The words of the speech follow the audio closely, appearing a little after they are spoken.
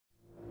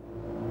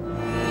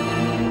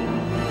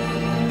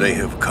They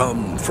have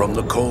come from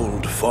the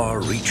cold,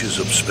 far reaches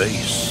of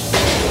space.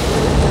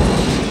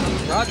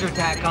 Roger,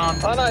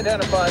 TACOM.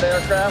 Unidentified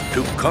aircraft.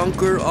 To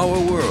conquer our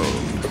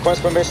world.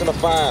 Request permission to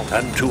fire.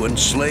 And to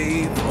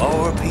enslave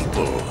our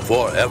people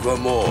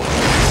forevermore.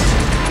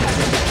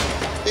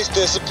 He's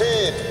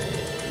disappeared.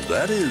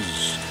 That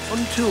is,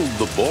 until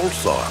the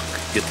Balthark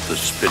hit the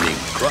spinning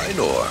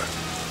Krynor.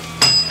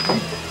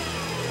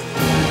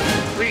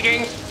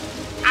 Greetings.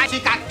 I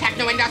seek a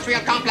techno-industrial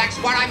complex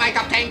where I might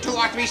obtain 2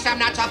 or 3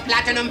 stemnuts of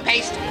platinum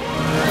paste.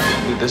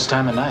 This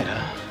time of night,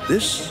 huh?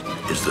 This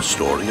is the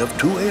story of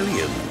 2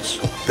 aliens,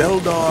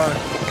 Beldar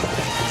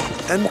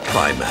and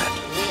Primat.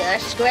 You're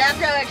square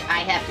good.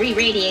 I have 3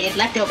 radiated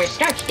leftover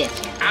starch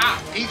discs.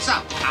 Ah,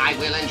 pizza. I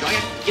will enjoy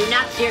it. Do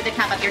not sear the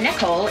top of your neck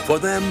hole. For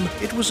them,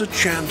 it was a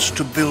chance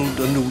to build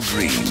a new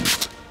dream.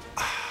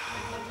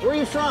 Where are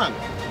you from?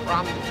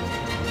 From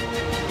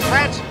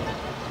France.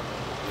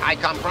 I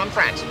come from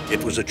France.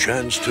 It was a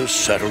chance to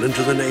settle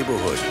into the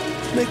neighborhood,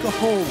 make a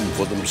home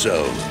for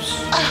themselves.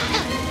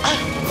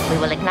 We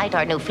will ignite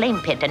our new flame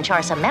pit and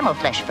char some mammal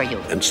flesh for you.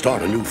 And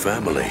start a new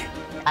family.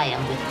 I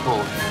am with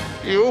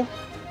both. You?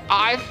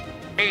 I?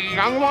 A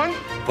young one?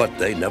 But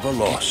they never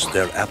lost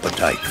their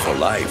appetite for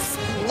life.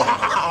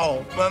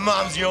 Wow! My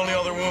mom's the only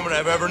other woman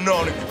I've ever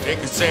known who could make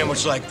a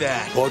sandwich like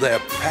that. For their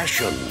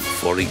passion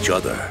for each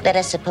other. Let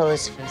us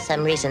suppose for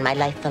some reason my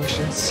life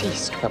function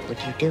ceased. What would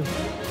you do?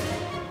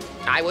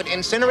 I would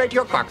incinerate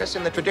your carcass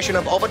in the tradition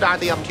of Obadiah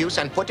the Obtuse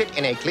and put it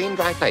in a clean,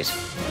 dry place.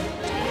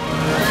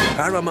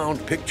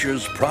 Paramount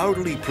Pictures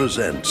proudly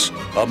presents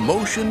a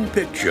motion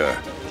picture.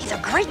 These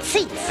are great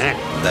seats.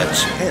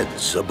 That's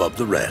heads above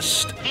the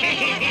rest.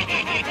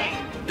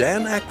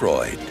 Dan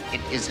Aykroyd.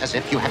 It is as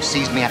if you have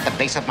seized me at the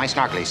base of my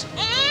snarklies.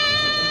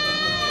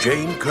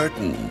 Jane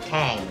Curtin.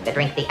 Tang, the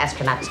drink the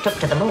astronauts took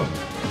to the moon.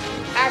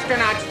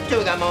 Astronauts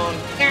to the moon.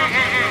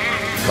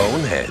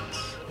 Coneheads.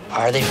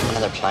 Are they from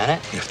another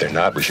planet? If they're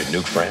not, we should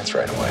nuke France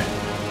right away.